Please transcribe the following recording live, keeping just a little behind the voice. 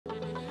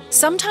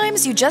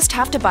Sometimes you just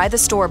have to buy the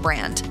store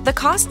brand. The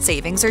cost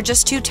savings are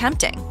just too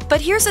tempting. But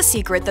here's a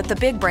secret that the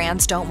big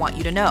brands don't want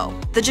you to know.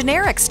 The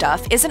generic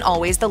stuff isn't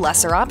always the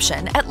lesser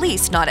option, at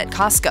least not at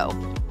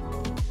Costco.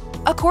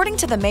 According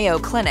to the Mayo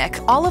Clinic,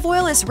 olive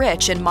oil is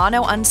rich in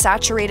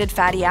monounsaturated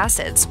fatty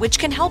acids, which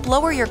can help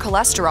lower your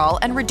cholesterol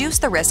and reduce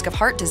the risk of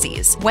heart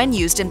disease when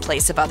used in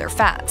place of other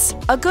fats.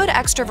 A good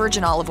extra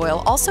virgin olive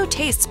oil also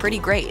tastes pretty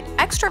great.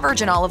 Extra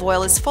virgin olive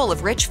oil is full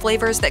of rich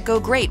flavors that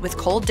go great with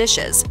cold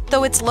dishes,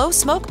 though its low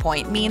smoke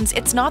point means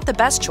it's not the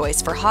best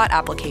choice for hot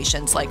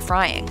applications like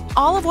frying.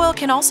 Olive oil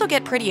can also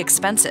get pretty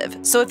expensive,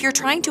 so if you're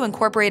trying to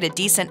incorporate a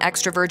decent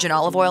extra virgin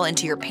olive oil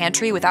into your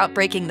pantry without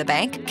breaking the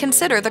bank,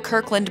 consider the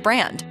Kirkland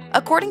brand.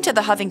 According to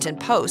the Huffington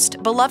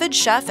Post, beloved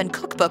chef and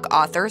cookbook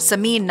author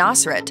Samin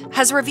Nosrat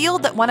has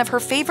revealed that one of her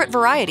favorite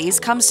varieties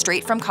comes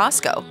straight from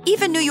Costco.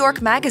 Even New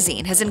York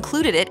Magazine has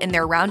included it in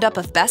their roundup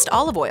of best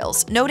olive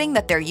oils, noting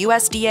that their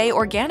USDA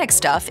organic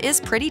stuff is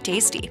pretty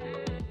tasty.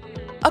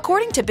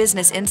 According to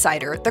Business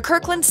Insider, the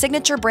Kirkland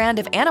signature brand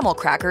of animal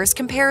crackers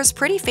compares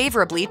pretty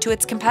favorably to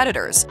its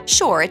competitors.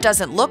 Sure, it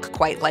doesn't look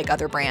quite like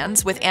other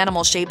brands, with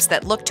animal shapes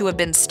that look to have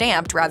been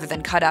stamped rather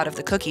than cut out of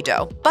the cookie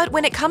dough. But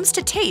when it comes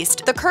to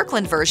taste, the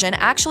Kirkland version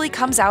actually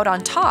comes out on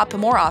top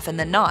more often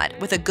than not,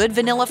 with a good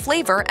vanilla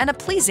flavor and a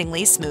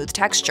pleasingly smooth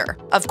texture.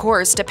 Of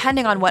course,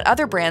 depending on what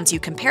other brands you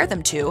compare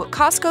them to,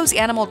 Costco's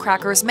animal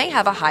crackers may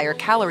have a higher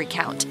calorie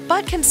count,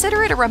 but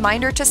consider it a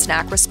reminder to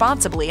snack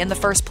responsibly in the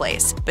first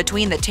place.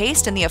 Between the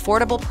taste and the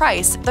affordable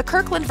price, the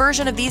Kirkland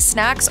version of these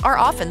snacks are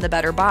often the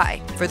better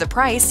buy. For the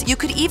price, you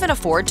could even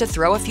afford to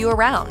throw a few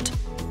around.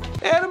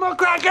 Animal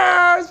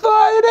crackers,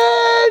 fly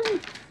it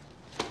in!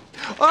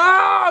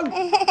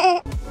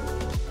 Oh!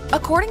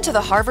 According to the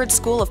Harvard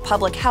School of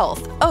Public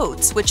Health,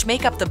 oats, which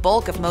make up the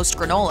bulk of most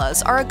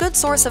granolas, are a good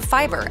source of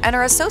fiber and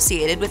are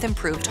associated with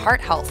improved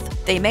heart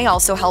health. They may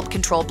also help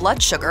control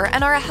blood sugar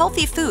and are a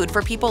healthy food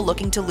for people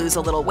looking to lose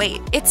a little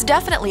weight. It's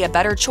definitely a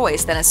better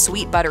choice than a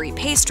sweet buttery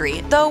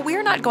pastry, though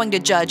we're not going to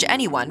judge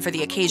anyone for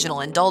the occasional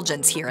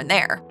indulgence here and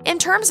there. In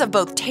terms of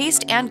both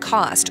taste and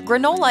cost,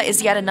 granola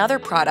is yet another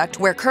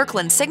product where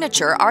Kirkland's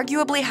signature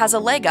arguably has a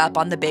leg up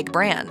on the big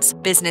brands.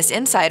 Business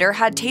Insider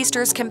had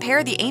tasters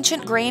compare the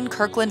ancient grain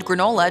Kirkland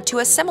granola to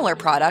a similar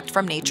product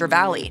from Nature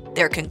Valley.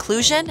 Their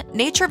conclusion?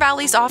 Nature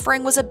Valley's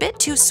offering was a bit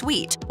too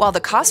sweet, while the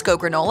Costco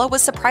granola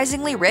was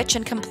surprisingly rich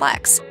and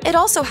complex. It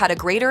also had a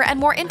greater and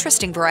more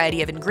interesting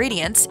variety of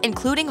ingredients,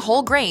 including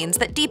whole grains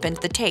that deepened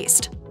the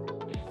taste.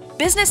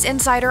 Business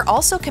Insider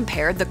also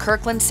compared the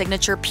Kirkland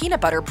signature peanut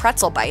butter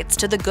pretzel bites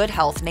to the Good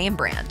Health name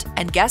brand.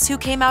 And guess who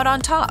came out on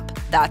top?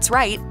 That's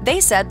right, they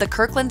said the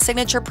Kirkland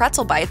signature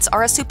pretzel bites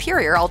are a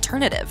superior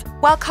alternative.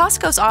 While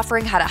Costco's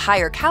offering had a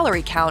higher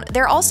calorie count,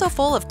 they're also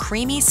full of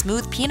creamy,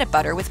 smooth peanut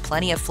butter with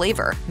plenty of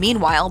flavor.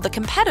 Meanwhile, the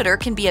competitor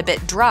can be a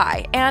bit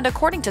dry and,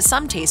 according to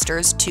some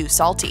tasters, too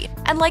salty.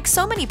 And like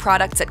so many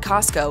products at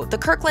Costco, the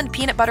Kirkland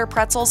peanut butter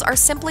pretzels are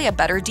simply a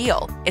better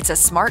deal. It's a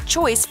smart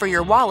choice for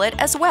your wallet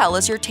as well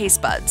as your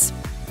taste buds.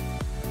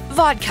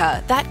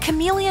 Vodka, that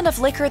chameleon of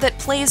liquor that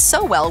plays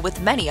so well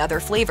with many other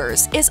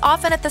flavors, is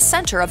often at the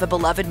center of a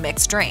beloved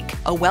mixed drink.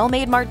 A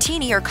well-made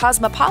martini or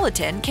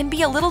cosmopolitan can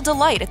be a little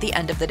delight at the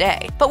end of the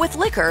day. But with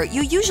liquor,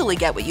 you usually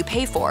get what you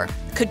pay for.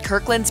 Could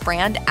Kirkland's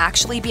brand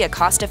actually be a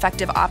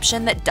cost-effective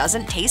option that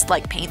doesn't taste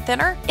like paint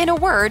thinner? In a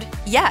word,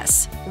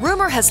 yes.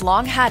 Rumor has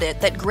long had it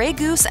that Grey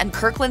Goose and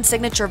Kirkland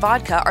Signature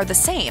Vodka are the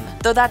same,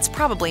 though that's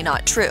probably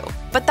not true.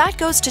 But that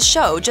goes to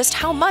show just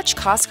how much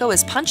Costco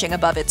is punching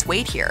above its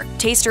weight here.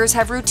 Tasters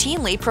have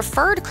routinely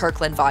preferred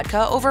Kirkland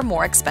vodka over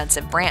more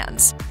expensive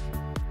brands.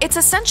 It's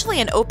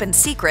essentially an open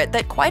secret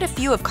that quite a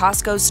few of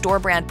Costco's store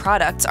brand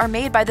products are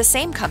made by the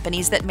same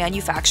companies that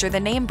manufacture the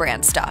name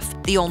brand stuff.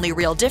 The only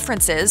real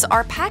differences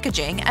are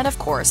packaging and, of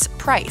course,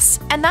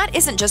 price. And that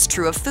isn't just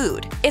true of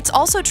food. It's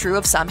also true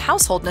of some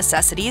household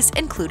necessities,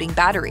 including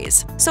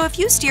batteries. So if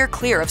you steer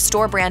clear of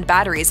store brand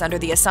batteries under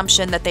the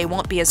assumption that they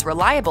won't be as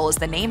reliable as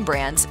the name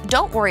brands,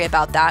 don't worry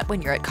about that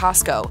when you're at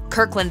Costco.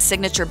 Kirkland's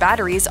signature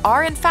batteries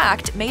are, in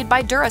fact, made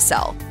by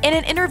Duracell. In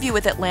an interview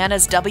with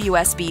Atlanta's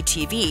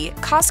WSB-TV,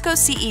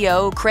 Costco CEO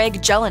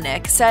Craig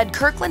Jelinek said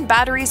Kirkland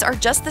batteries are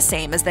just the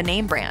same as the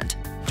name brand.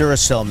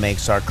 Duracell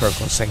makes our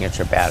Kirkland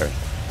signature battery.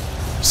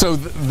 So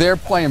they're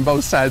playing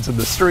both sides of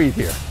the street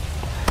here.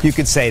 You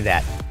could say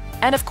that.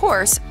 And of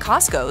course,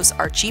 Costco's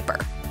are cheaper.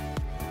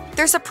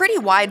 There's a pretty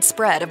wide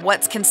spread of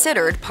what's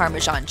considered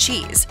Parmesan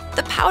cheese.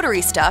 The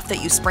powdery stuff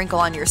that you sprinkle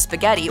on your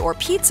spaghetti or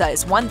pizza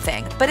is one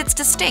thing, but it's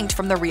distinct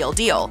from the real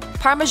deal,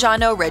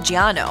 Parmigiano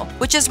Reggiano,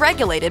 which is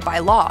regulated by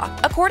law.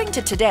 According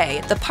to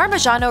Today, the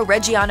Parmigiano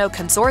Reggiano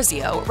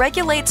Consorzio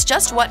regulates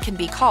just what can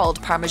be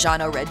called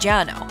Parmigiano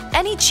Reggiano.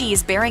 Any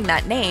cheese bearing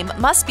that name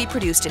must be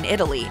produced in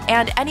Italy,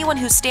 and anyone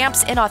who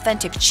stamps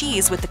inauthentic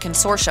cheese with the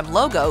consortium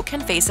logo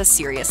can face a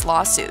serious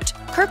lawsuit.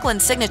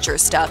 Kirkland's signature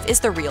stuff is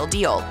the real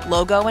deal,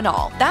 logo and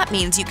all. That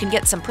means you can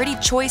get some pretty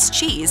choice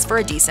cheese for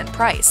a decent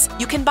price.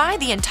 You can buy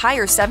the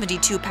entire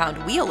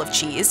 72-pound wheel of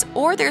cheese,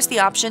 or there's the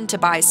option to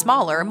buy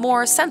smaller,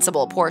 more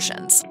sensible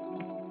portions.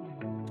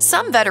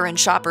 Some veteran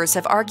shoppers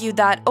have argued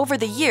that, over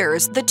the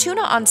years, the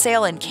tuna on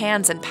sale in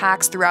cans and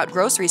packs throughout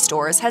grocery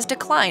stores has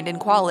declined in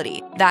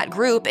quality. That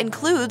group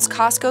includes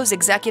Costco's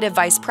Executive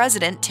Vice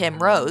President Tim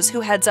Rose,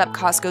 who heads up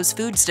Costco's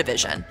Foods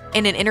Division.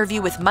 In an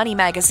interview with Money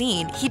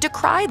magazine, he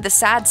decried the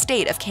sad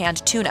state of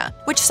canned tuna,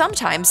 which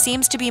sometimes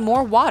seems to be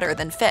more water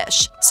than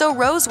fish. So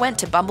Rose went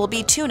to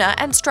Bumblebee Tuna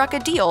and struck a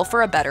deal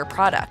for a better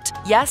product.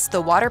 Yes,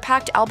 the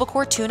water-packed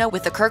albacore tuna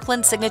with the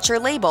Kirkland signature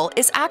label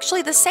is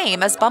actually the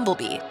same as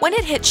Bumblebee. When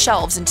it hit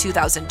shelves in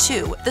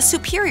 2002, the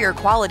superior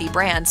quality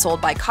brand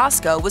sold by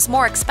Costco was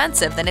more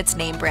expensive than its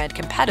name brand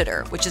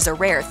competitor, which is a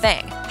rare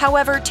thing.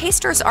 However,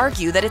 tasters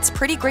argue that it's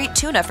pretty great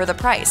tuna for the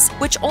price,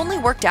 which only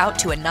worked out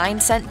to a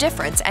 9-cent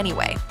difference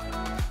anyway.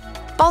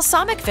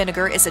 Balsamic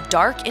vinegar is a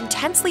dark,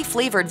 intensely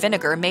flavored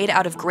vinegar made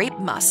out of grape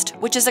must,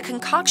 which is a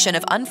concoction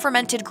of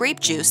unfermented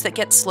grape juice that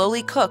gets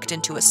slowly cooked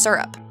into a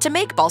syrup. To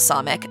make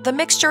balsamic, the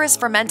mixture is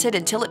fermented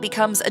until it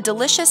becomes a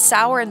delicious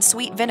sour and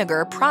sweet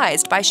vinegar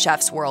prized by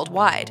chefs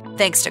worldwide.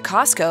 Thanks to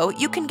Costco,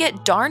 you can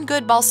get darn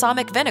good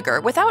balsamic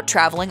vinegar without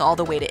traveling all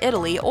the way to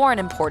Italy or an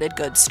imported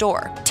goods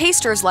store.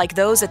 Tasters like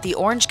those at the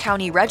Orange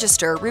County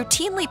Register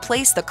routinely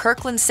place the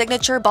Kirkland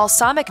signature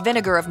balsamic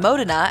vinegar of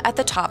Modena at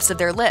the tops of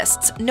their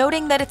lists,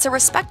 noting that it's a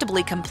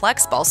respectably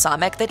complex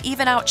balsamic that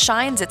even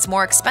outshines its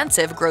more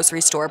expensive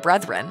grocery store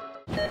brethren.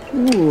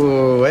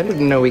 Ooh, I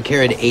didn't know we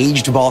carried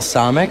aged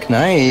balsamic.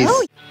 Nice.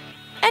 Oh.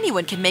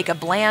 Anyone can make a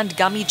bland,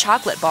 gummy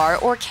chocolate bar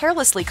or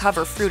carelessly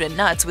cover fruit and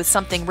nuts with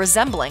something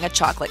resembling a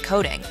chocolate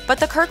coating. But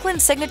the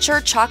Kirkland signature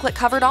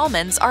chocolate-covered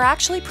almonds are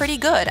actually pretty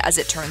good, as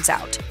it turns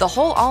out. The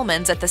whole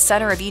almonds at the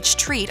center of each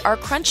treat are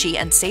crunchy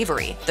and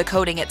savory. The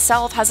coating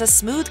itself has a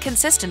smooth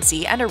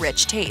consistency and a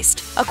rich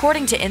taste.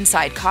 According to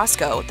Inside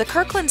Costco, the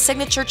Kirkland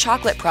signature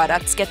chocolate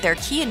products get their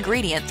key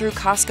ingredient through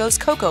Costco's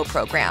Cocoa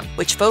program,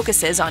 which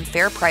focuses on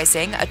fair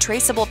pricing, a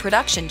traceable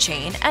production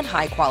chain, and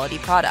high-quality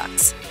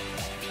products.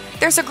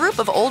 There's a group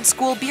of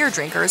old-school beer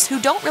drinkers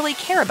who don't really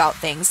care about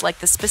things like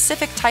the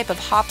specific type of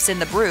hops in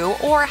the brew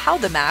or how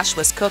the mash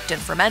was cooked and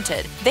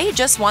fermented. They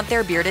just want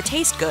their beer to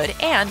taste good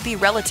and be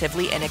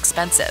relatively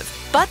inexpensive.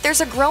 But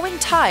there's a growing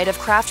tide of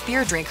craft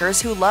beer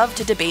drinkers who love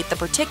to debate the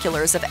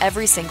particulars of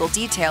every single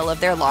detail of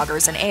their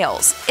lagers and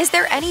ales. Is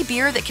there any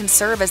beer that can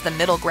serve as the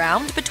middle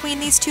ground between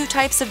these two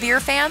types of beer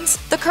fans?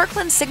 The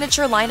Kirkland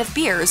signature line of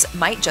beers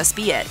might just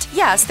be it.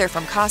 Yes, they're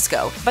from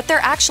Costco, but they're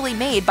actually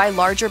made by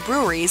larger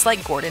breweries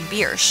like Gordon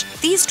Biersch.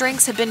 These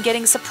drinks have been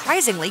getting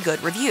surprisingly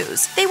good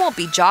reviews. They won't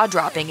be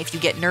jaw-dropping if you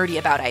get nerdy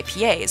about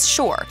IPAs,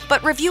 sure,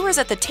 but reviewers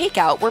at the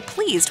Takeout were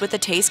pleased with the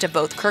taste of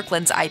both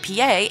Kirkland's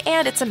IPA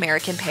and its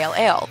American Pale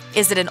Ale.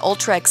 Is it an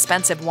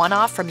ultra-expensive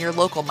one-off from your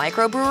local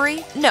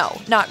microbrewery?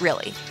 No, not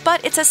really.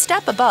 But it's a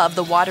step above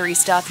the watery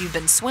stuff you've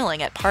been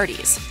swilling at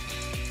parties.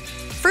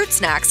 Fruit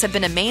snacks have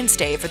been a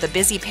mainstay for the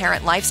busy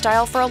parent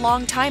lifestyle for a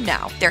long time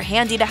now. They're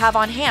handy to have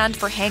on hand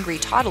for hangry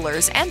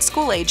toddlers and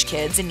school-age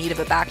kids in need of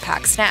a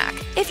backpack snack.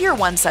 If you're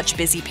one such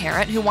busy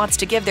parent who wants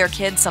to give their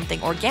kids something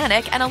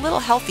organic and a little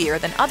healthier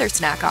than other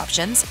snack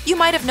options, you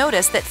might have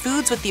noticed that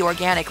foods with the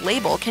organic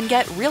label can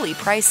get really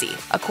pricey.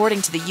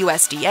 According to the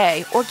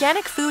USDA,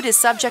 organic food is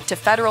subject to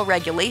federal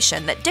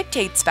regulation that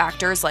dictates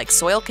factors like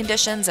soil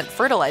conditions and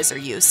fertilizer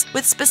use,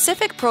 with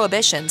specific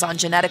prohibitions on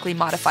genetically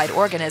modified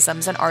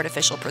organisms and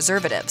artificial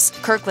preservatives.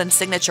 Kirkland's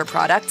signature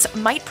products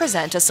might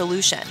present a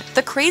solution.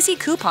 The crazy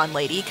coupon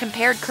lady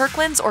compared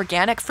Kirkland's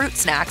organic fruit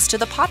snacks to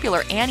the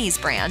popular Annie's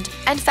brand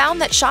and found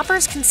that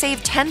shoppers can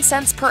save 10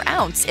 cents per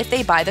ounce if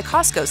they buy the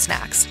Costco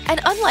snacks. And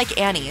unlike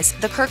Annie's,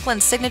 the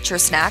Kirkland signature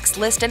snacks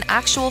list an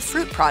actual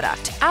fruit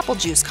product, apple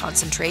juice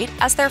concentrate,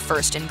 as their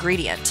first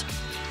ingredient.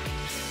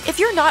 If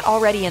you're not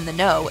already in the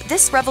know,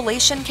 this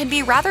revelation can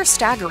be rather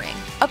staggering.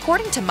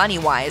 According to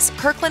MoneyWise,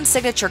 Kirkland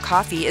signature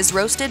coffee is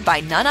roasted by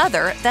none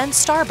other than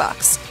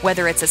Starbucks.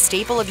 Whether it's a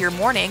staple of your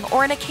morning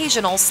or an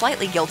occasional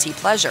slightly guilty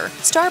pleasure,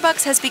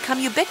 Starbucks has become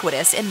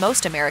ubiquitous in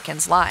most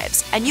Americans'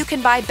 lives, and you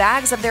can buy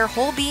bags of their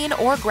whole bean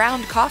or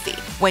ground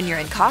coffee. When you're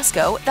in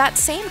Costco, that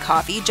same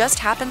coffee just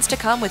happens to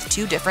come with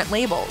two different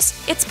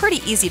labels. It's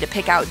pretty easy to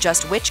pick out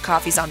just which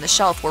coffees on the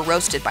shelf were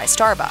roasted by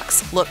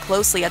Starbucks. Look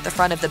closely at the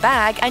front of the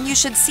bag and you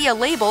should see a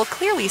label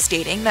clearly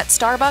stating that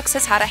Starbucks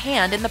has had a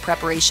hand in the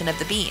preparation of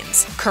the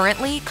beans.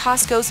 Currently,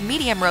 Costco's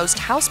medium roast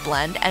house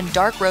blend and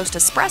dark roast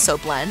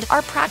espresso blend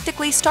are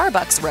practically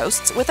Starbucks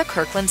roasts with a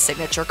Kirkland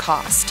signature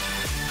cost.